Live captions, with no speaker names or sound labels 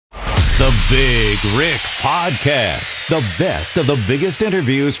The Big Rick Podcast. The best of the biggest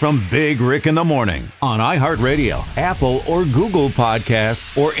interviews from Big Rick in the Morning on iHeartRadio, Apple or Google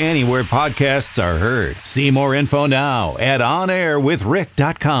Podcasts, or anywhere podcasts are heard. See more info now at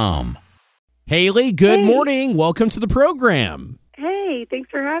onairwithrick.com. Haley, good morning. Welcome to the program. Hey,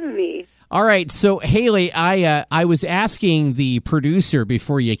 thanks for having me. All right, so Haley, I was asking the producer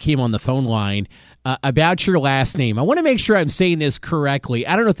before you came on the phone line about your last name. I want to make sure I'm saying this correctly.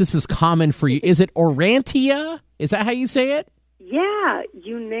 I don't know if this is common for you. Is it Orrantia? Is that how you say it? Yeah,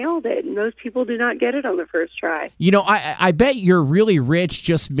 you nailed it. Most people do not get it on the first try. You know, I bet you're really rich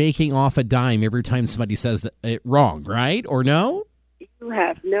just making off a dime every time somebody says it wrong, right? Or no? You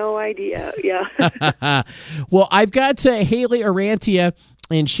have no idea. Yeah. Well, I've got Haley Orrantia,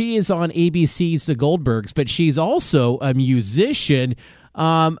 and she is on ABC's The Goldbergs, but she's also a musician.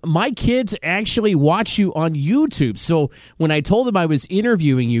 My kids actually watch you on YouTube. So when I told them I was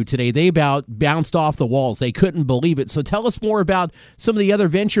interviewing you today, they about bounced off the walls. They couldn't believe it. So tell us more about some of the other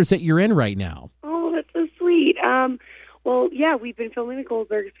ventures that you're in right now. Oh, that's so sweet. Well, yeah, we've been filming The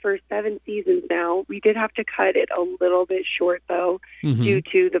Goldbergs for 7 seasons now. We did have to cut it a little bit short, though, due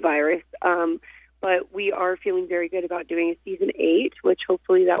to the virus. But we are feeling very good about doing a season 8, which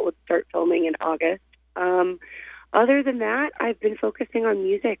hopefully that would start filming in August. Other than that, I've been focusing on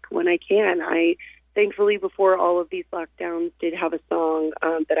music when I can. I thankfully, before all of these lockdowns, did have a song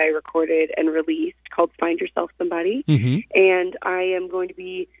that I recorded and released called Find Yourself Somebody. And I am going to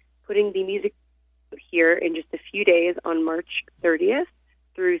be putting the music here in just a few days on March 30th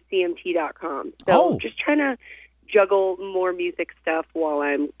through CMT.com. So just trying to juggle more music stuff while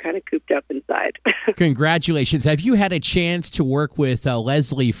I'm kind of cooped up inside. Congratulations. Have you had a chance to work with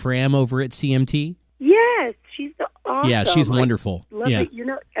Leslie Fram over at CMT? Yes, she's awesome. Yeah, she's wonderful. Love it.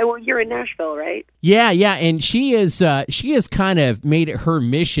 You're in Nashville, right? Yeah, and she has kind of made it her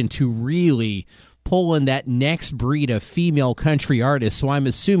mission to really pull in that next breed of female country artists. So I'm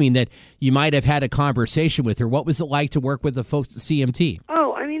assuming that you might have had a conversation with her. What was it like to work with the folks at CMT?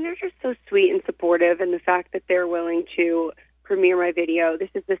 Oh, I mean, they're just so sweet and supportive, and the fact that they're willing to premiere my video. This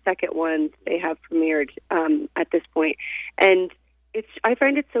is the second one they have premiered at this point. And I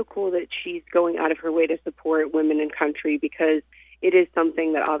find it so cool that she's going out of her way to support women in country, because it is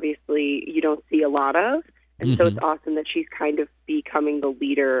something that obviously you don't see a lot of. And so it's awesome that she's kind of becoming the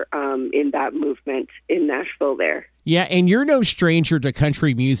leader in that movement in Nashville there. Yeah, and you're no stranger to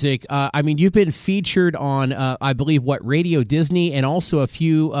country music. I mean, you've been featured on, I believe, Radio Disney, and also a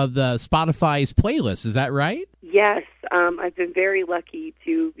few of the Spotify's playlists. Is that right? Yes, I've been very lucky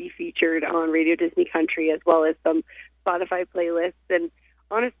to be featured on Radio Disney Country as well as some Spotify playlists. And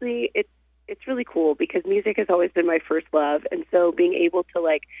honestly, it's really cool because music has always been my first love. And so being able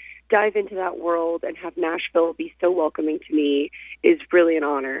to dive into that world and have Nashville be so welcoming to me is really an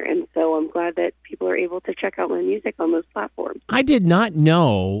honor. And so I'm glad that people are able to check out my music on those platforms. I did not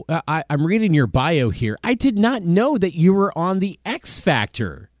know, I'm reading your bio here, I did not know that you were on the X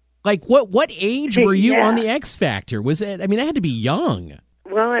Factor. What age were you on the X Factor? Was it, that had to be young.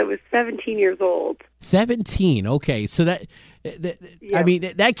 Well, I was 17 years old. 17, okay. So that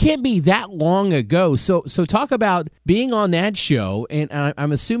can't be that long ago. So talk about being on that show, and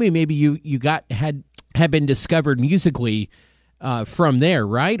I'm assuming maybe you had been discovered musically from there,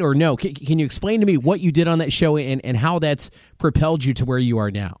 right? Or no? Can you explain to me what you did on that show and how that's propelled you to where you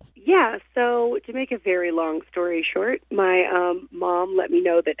are now? Yeah, so to make a very long story short, my mom let me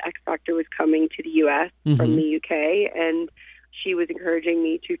know that X Factor was coming to the U.S. from the U.K., and she was encouraging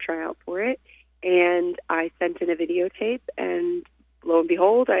me to try out for it. And I sent in a videotape, and lo and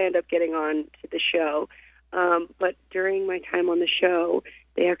behold, I ended up getting on to the show. But during my time on the show,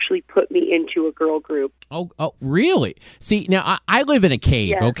 they actually put me into a girl group. Oh, really? See, now I live in a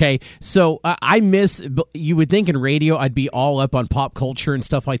cave, okay? So you would think in radio I'd be all up on pop culture and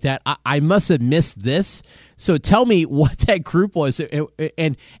stuff like that. I must have missed this. So tell me what that group was,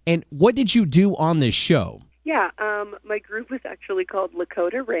 and what did you do on this show? Yeah, my group was actually called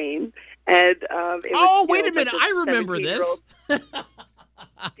Lakota Rain, and it was, wait a minute, I remember this.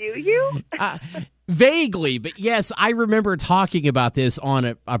 Do you? Vaguely, but yes, I remember talking about this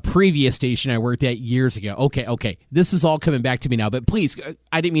on a previous station I worked at years ago. Okay, this is all coming back to me now, but please,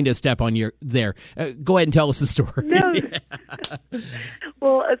 I didn't mean to step on you there. Go ahead and tell us the story. No.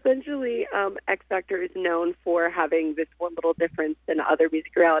 Well, essentially, X Factor is known for having this one little difference than other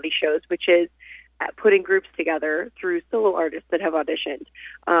music reality shows, which is putting groups together through solo artists that have auditioned.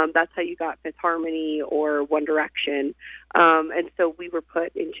 That's how you got Fifth Harmony or One Direction. And so we were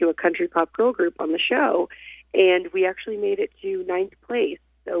put into a country pop girl group on the show, and we actually made it to 9th place.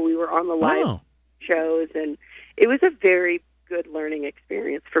 So we were on the live shows, and it was a very good learning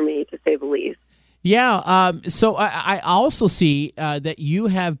experience for me, to say the least. Yeah. So I also see that you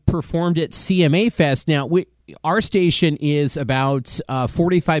have performed at CMA Fest. Now, our station is about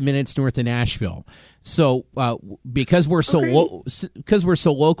 45 minutes north of Nashville. So because we're so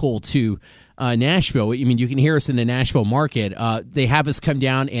local to Nashville, I mean, you can hear us in the Nashville market. They have us come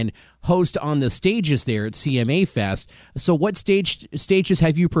down and host on the stages there at CMA Fest. So what stages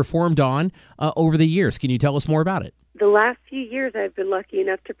have you performed on over the years? Can you tell us more about it? The last few years, I've been lucky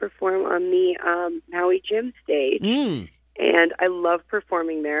enough to perform on the Maui Gym stage, and I love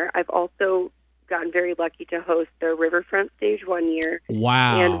performing there. I've also gotten very lucky to host the Riverfront stage one year.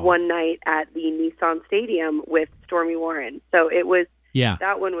 Wow. And one night at the Nissan Stadium with Stormy Warren. So it was,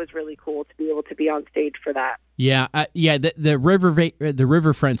 that one was really cool to be able to be on stage for that. Yeah, the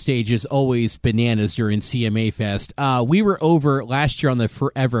Riverfront stage is always bananas during CMA Fest. We were over last year on the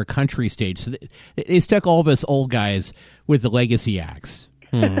Forever Country stage. So they stuck all of us old guys with the legacy acts.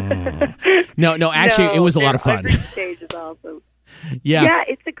 No, actually, it was a lot of fun. Every stage is awesome. Yeah,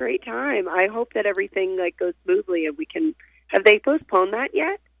 it's a great time. I hope that everything goes smoothly and we can. Have they postponed that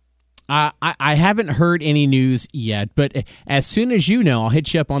yet? I haven't heard any news yet, but as soon as you know, I'll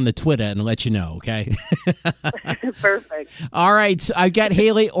hit you up on the Twitter and let you know, okay? Perfect. All right, I've got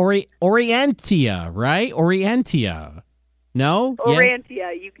Haley Orrantia, right? Orrantia. No? Orrantia.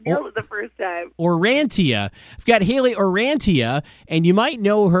 Yeah. You nailed it the first time. Orrantia. I've got Haley Orrantia, and you might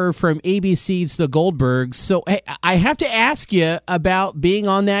know her from ABC's The Goldbergs. So hey, I have to ask you about being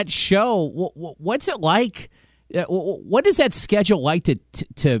on that show. What's it like? What is that schedule like to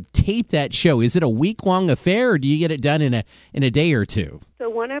tape that show? Is it a week-long affair, or do you get it done in a day or two? So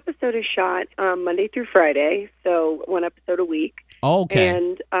one episode is shot Monday through Friday, so one episode a week. Okay.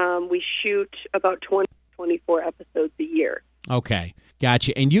 And we shoot about 24 episodes a year. Okay,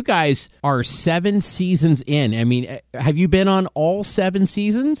 gotcha. And you guys are 7 seasons in. I mean, have you been on all 7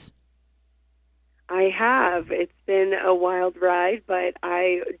 seasons? I have. It's been a wild ride, but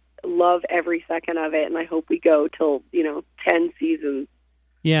I love every second of it, and I hope we go till 10 seasons.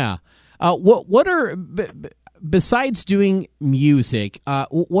 Yeah. What are besides doing music?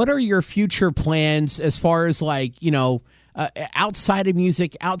 What are your future plans as far as outside of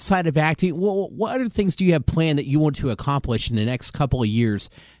music, outside of acting? What other things do you have planned that you want to accomplish in the next couple of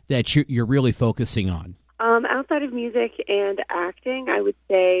years that you're really focusing on? Outside of music and acting, I would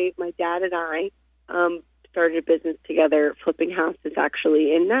say my dad and I started a business together, flipping houses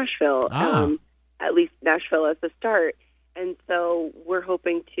actually in Nashville, at least Nashville as the start. And so we're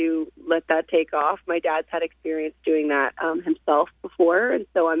hoping to let that take off. My dad's had experience doing that himself before, and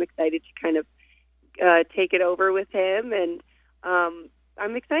so I'm excited to kind of take it over with him. And I'm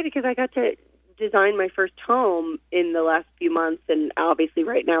excited because I got to design my first home in the last few months, and obviously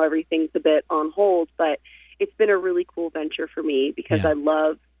right now everything's a bit on hold, but it's been a really cool venture for me because I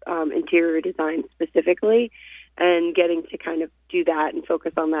love interior design specifically, and getting to kind of do that and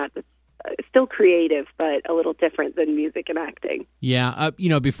focus on that. It's still creative, but a little different than music and acting. Yeah.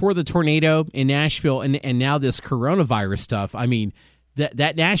 Before the tornado in Nashville and now this coronavirus stuff, I mean,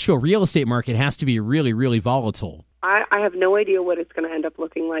 that Nashville real estate market has to be really, really volatile. I have no idea what it's going to end up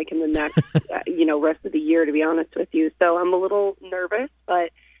looking like in the next, rest of the year, to be honest with you. So I'm a little nervous,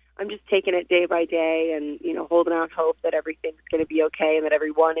 but I'm just taking it day by day and, holding out hope that everything's going to be okay and that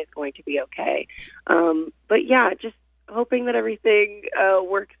everyone is going to be okay. But yeah, just hoping that everything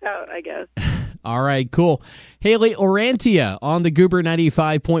works out, I guess. All right, cool. Haley Orrantia on the Goober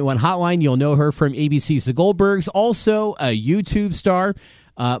 95.1 hotline. You'll know her from ABC's The Goldbergs, also a YouTube star.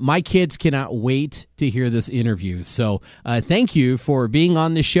 My kids cannot wait to hear this interview. So thank you for being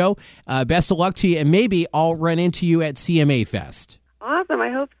on the show. Best of luck to you, and maybe I'll run into you at CMA Fest. Awesome.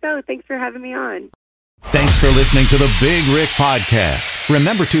 I hope so. Thanks for having me on. Thanks for listening to the Big Rick Podcast.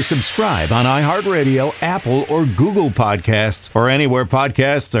 Remember to subscribe on iHeartRadio, Apple, or Google Podcasts, or anywhere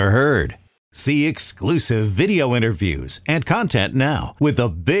podcasts are heard. See exclusive video interviews and content now with the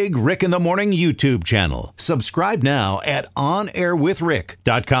Big Rick in the Morning YouTube channel. Subscribe now at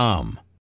onairwithrick.com.